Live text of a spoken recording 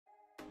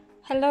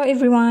Hello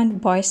everyone,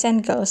 boys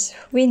and girls,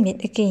 we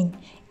meet again.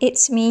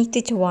 It's me,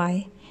 Teacher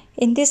Y.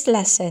 In this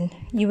lesson,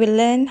 you will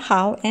learn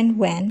how and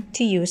when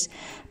to use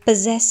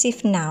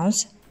possessive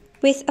nouns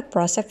with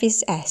apostrophe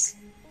s.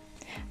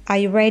 Are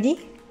you ready?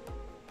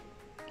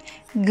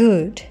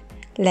 Good.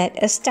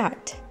 Let us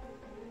start.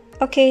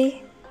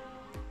 Okay,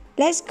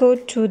 let's go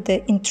to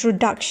the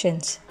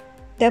introductions.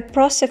 The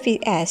apostrophe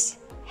s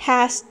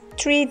has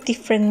 3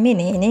 different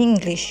meanings in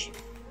English.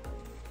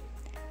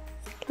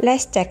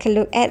 Let's take a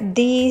look at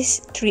these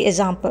 3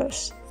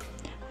 examples.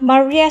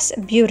 Maria's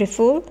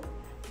beautiful,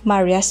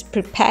 Maria's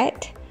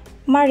prepared,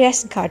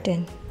 Maria's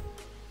garden.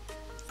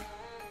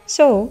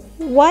 So,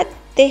 what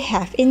they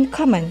have in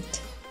common?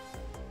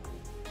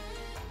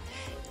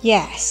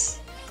 Yes,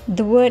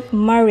 the word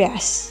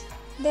Maria's.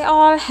 They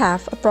all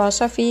have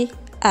apostrophe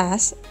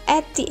s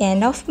at the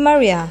end of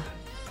Maria.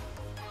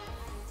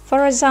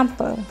 For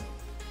example,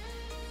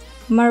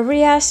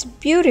 Maria's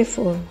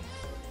beautiful.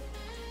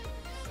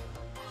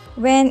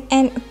 When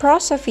an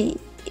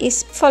apostrophe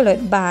is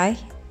followed by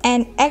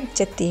an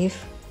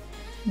adjective,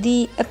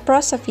 the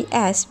apostrophe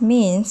s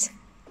means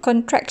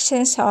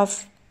contractions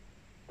of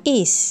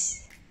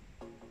is.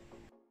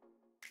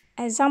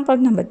 Example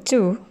number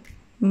 2,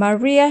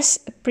 Maria's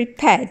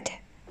prepared.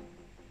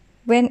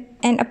 When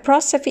an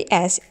apostrophe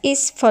s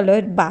is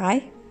followed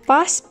by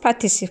past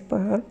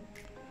participle,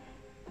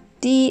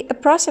 the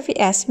apostrophe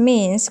s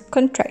means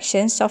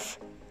contractions of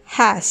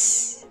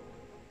has.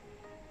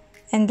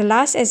 And the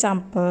last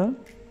example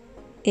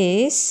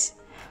is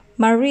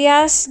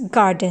Maria's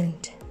garden.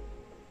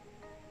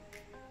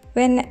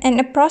 When an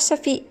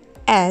apostrophe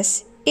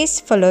s is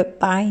followed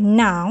by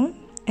noun,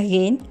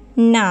 again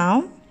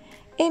noun,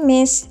 it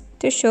means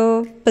to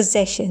show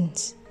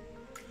possessions.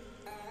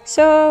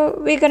 So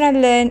we're gonna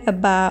learn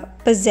about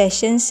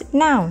possessions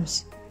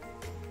nouns.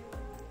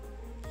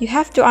 You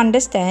have to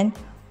understand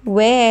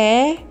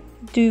where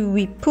do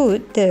we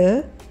put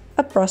the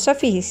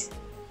apostrophes.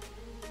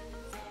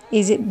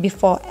 Is it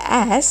before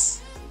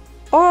s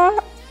or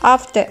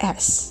after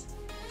s?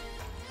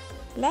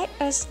 Let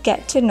us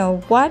get to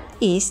know what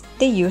is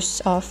the use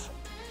of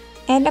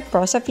an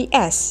apostrophe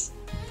s.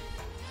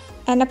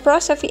 An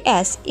apostrophe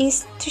s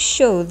is to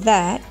show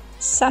that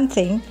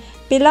something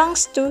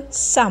belongs to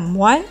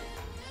someone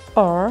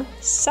or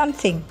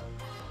something.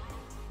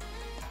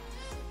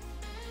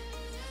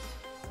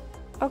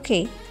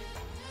 Okay,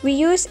 we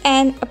use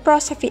an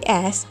apostrophe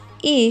s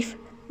if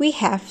we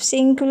have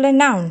singular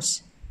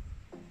nouns.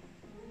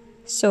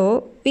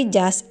 So, we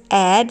just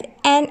add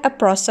an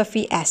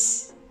apostrophe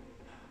s.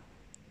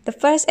 The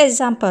first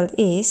example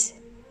is,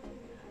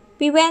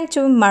 we went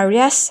to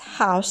Maria's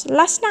house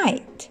last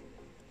night.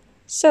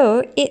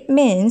 So, it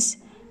means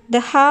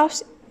the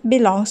house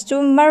belongs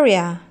to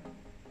Maria.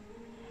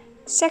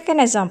 Second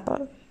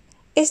example,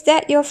 is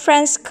that your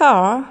friend's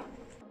car?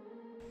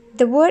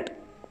 The word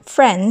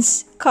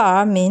friend's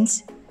car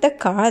means the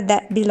car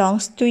that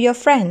belongs to your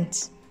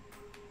friends.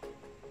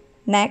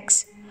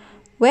 Next,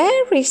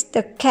 where is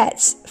the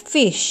cat's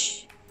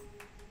fish?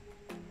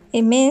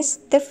 It means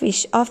the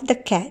fish of the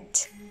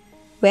cat.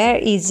 Where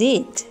is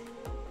it?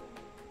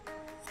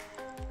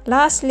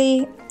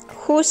 Lastly,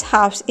 whose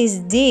house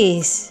is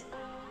this?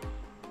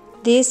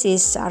 This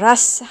is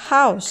Sarah's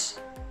house.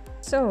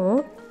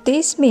 So,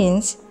 this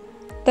means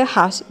the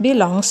house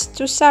belongs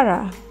to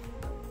Sarah.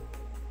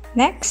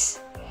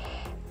 Next,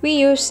 we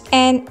use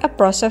an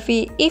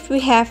apostrophe if we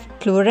have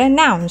plural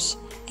nouns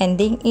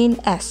ending in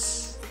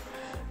s.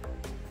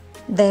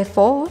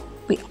 Therefore,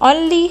 we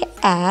only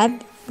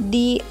add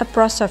the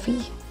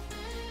apostrophe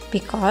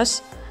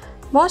because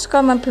most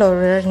common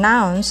plural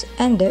nouns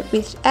ended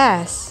with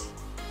s.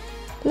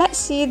 Let's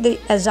see the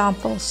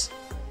examples.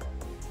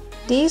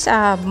 These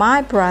are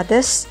my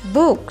brother's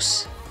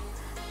books.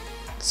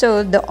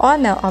 So the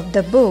owner of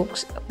the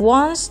books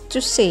wants to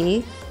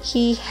say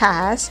he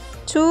has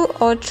 2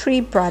 or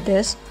 3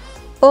 brothers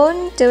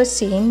own the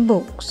same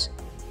books.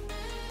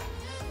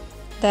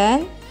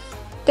 Then,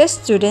 the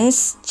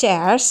students'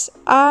 chairs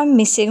are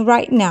missing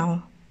right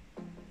now.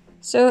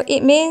 So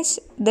it means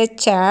the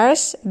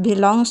chairs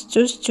belongs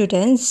to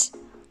students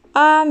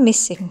are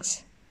missing.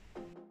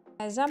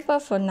 Example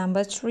for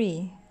number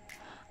 3.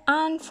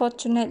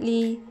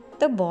 Unfortunately,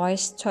 the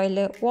boys'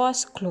 toilet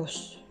was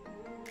closed.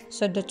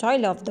 So the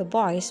toilet of the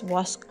boys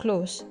was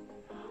closed.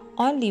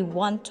 Only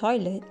one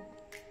toilet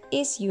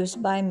is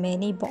used by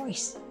many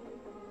boys.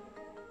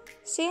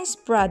 Since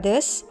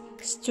brothers,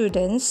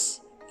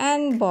 students,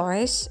 and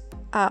boys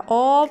are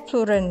all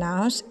plural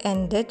nouns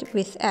ended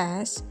with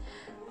s,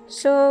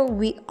 so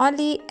we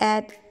only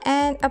add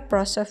an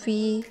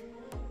apostrophe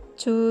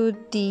to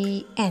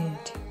the end.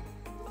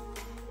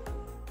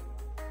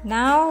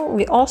 Now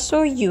we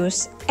also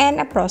use an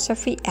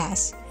apostrophe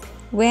s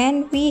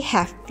when we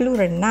have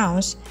plural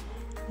nouns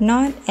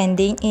not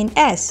ending in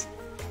s.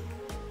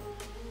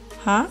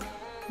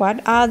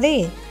 What are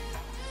they?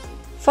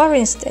 For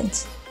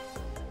instance,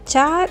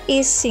 child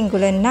is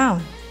singular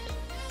noun.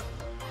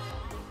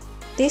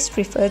 This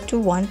refers to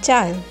one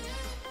child.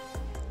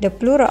 The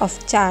plural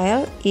of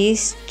child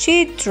is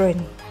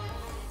children.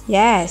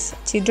 Yes,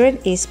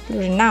 children is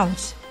plural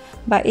nouns,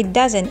 but it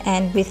doesn't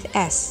end with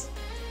s.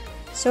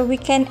 So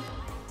we can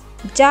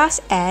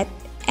just add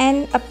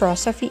an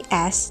apostrophe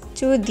s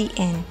to the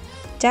end,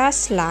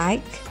 just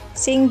like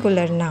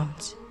singular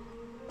nouns.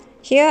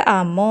 Here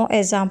are more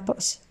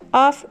examples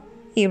of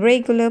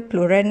irregular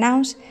plural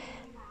nouns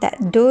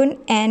that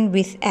don't end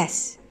with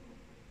s.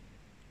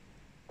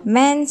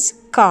 Man's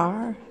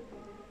car,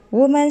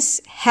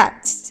 woman's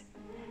hats,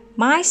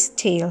 mice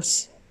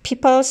tails,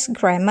 people's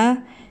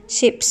grammar,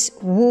 sheep's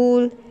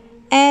wool,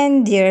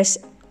 and deer's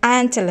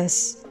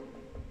antlers.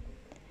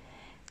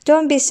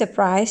 Don't be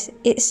surprised,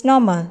 it's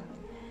normal.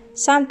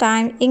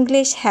 Sometimes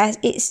English has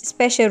its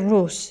special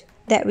rules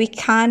that we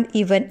can't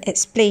even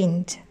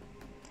explain.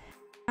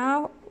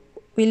 Now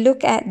we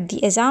look at the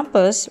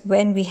examples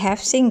when we have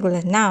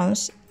singular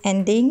nouns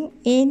ending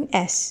in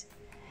s.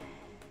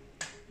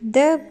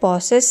 The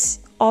boss's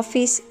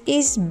office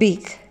is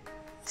big,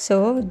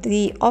 so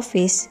the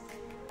office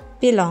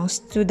belongs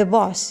to the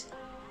boss.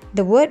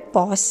 The word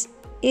boss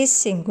is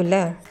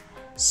singular,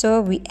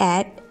 so we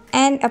add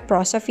an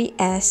apostrophe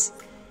s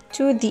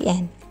to the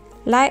end,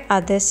 like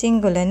other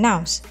singular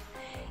nouns.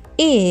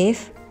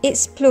 If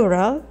it's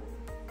plural,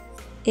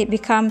 it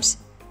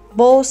becomes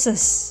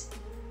bosses.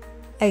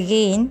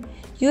 Again,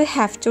 you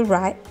have to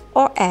write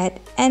or add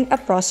an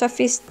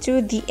apostrophe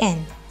to the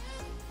end.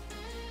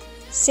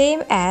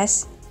 Same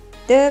as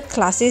the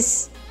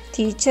class's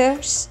teacher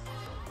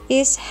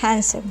is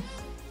handsome.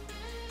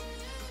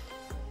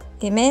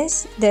 It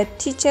means the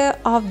teacher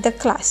of the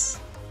class.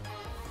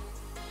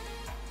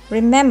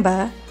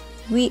 Remember,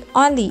 we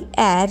only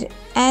add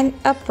an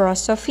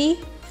apostrophe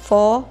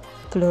for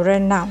plural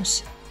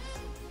nouns,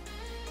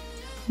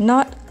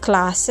 not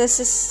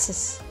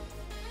classes.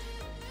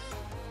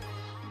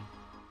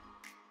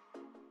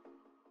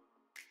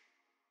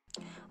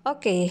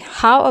 Okay,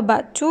 how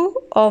about two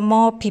or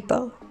more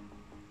people?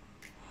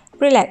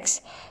 Relax,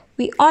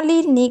 we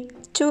only need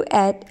to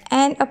add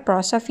an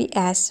apostrophe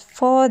s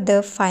for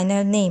the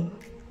final name.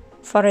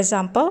 For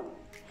example,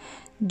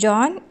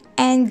 John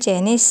and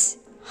Jenny's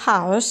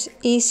house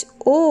is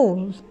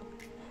old.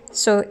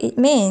 So it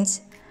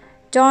means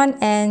John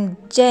and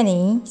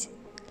Jenny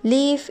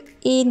live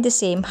in the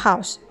same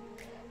house.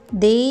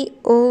 They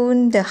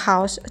own the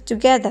house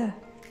together.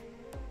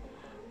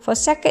 For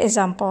second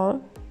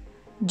example,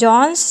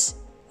 John's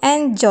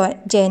and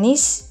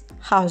Jenny's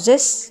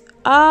houses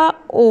are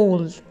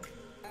old.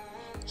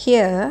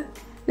 Here,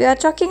 we are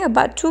talking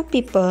about two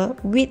people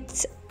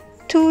with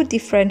two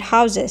different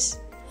houses.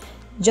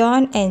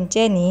 John and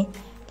Jenny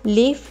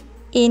live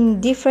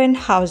in different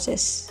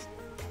houses.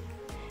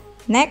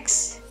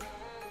 Next,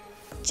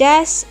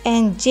 Jazz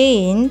and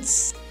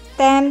Jane's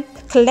stamp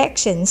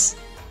collections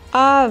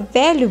are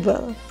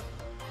valuable.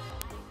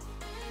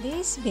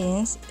 This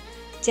means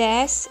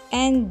Jazz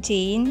and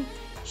Jane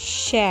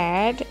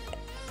shared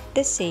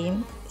the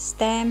same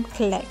stamp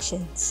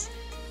collections.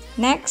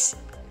 Next,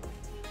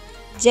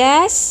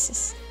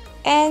 Jazz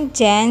and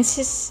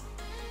Jane's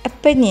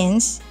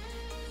opinions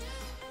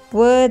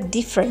were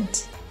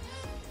different.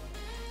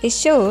 It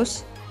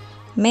shows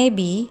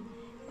maybe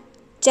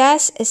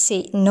Jazz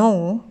said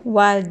no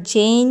while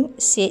Jane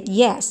said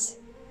yes,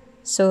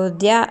 so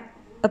their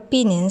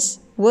opinions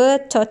were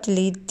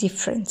totally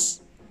different.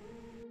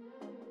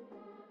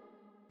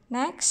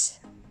 Next,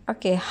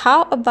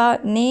 how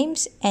about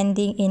names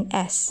ending in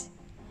s?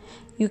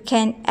 You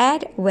can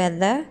add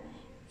whether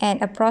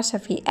an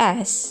apostrophe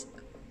s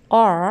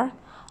or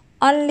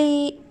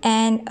only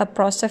an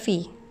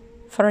apostrophe.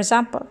 For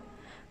example,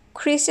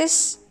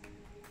 Chris's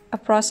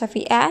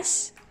apostrophe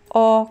s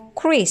or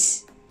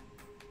Chris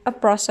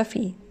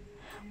apostrophe.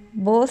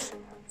 Both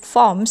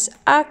forms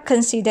are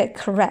considered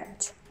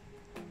correct.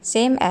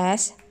 Same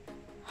as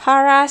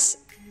Hara's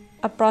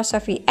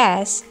apostrophe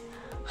s,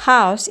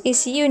 house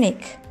is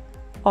unique,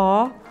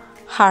 or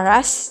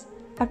Hara's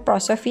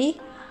apostrophe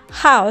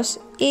house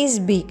is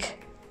big.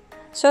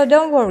 So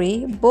don't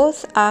worry,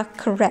 both are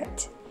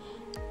correct.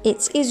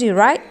 It's easy,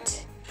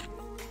 right?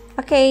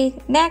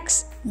 Okay,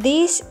 next,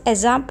 these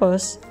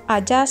examples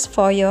are just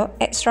for your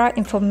extra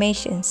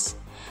informations.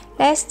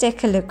 Let's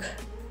take a look.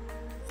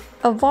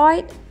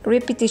 Avoid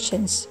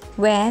repetitions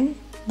when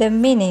the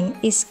meaning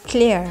is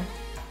clear.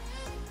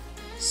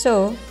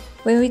 So,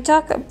 when we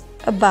talk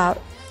about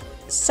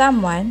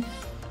someone,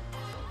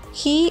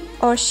 he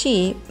or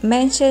she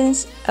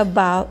mentions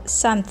about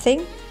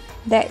something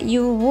that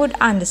you would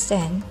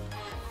understand.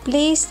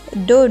 Please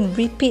don't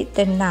repeat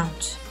the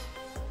nouns.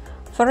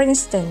 For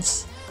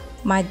instance,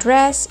 my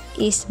dress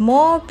is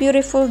more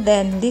beautiful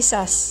than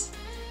Lisa's.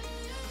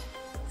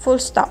 Full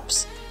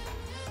stops.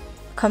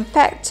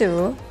 Compared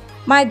to,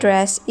 my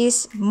dress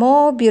is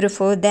more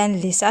beautiful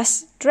than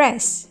Lisa's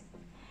dress.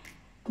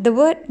 The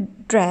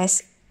word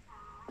dress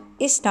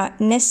is not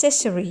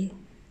necessary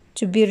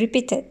to be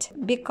repeated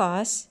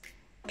because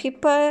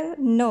people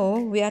know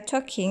we are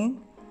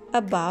talking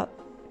about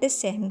the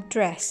same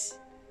dress.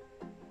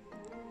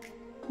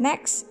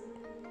 Next,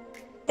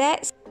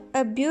 that's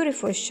a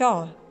beautiful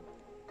shawl.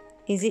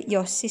 Is it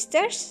your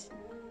sister's?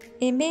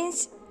 It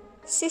means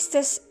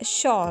Sister's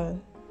shawl.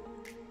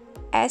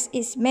 As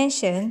is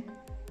mentioned,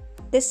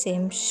 the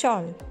same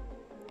shawl.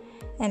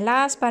 And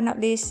last but not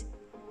least,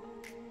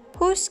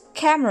 whose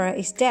camera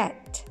is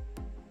that?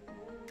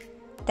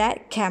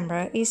 That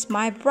camera is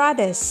my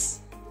brother's.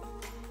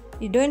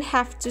 You don't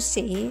have to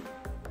say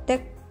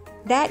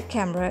that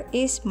camera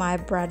is my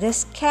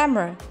brother's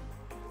camera.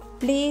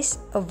 Please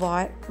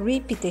avoid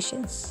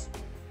repetitions.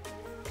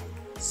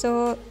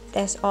 So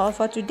that's all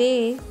for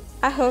today.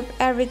 I hope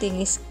everything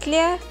is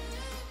clear.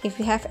 If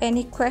you have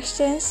any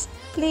questions,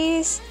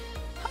 please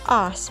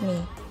ask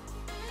me.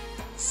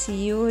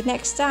 See you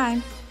next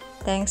time.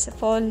 Thanks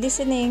for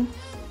listening.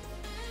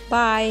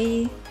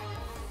 Bye.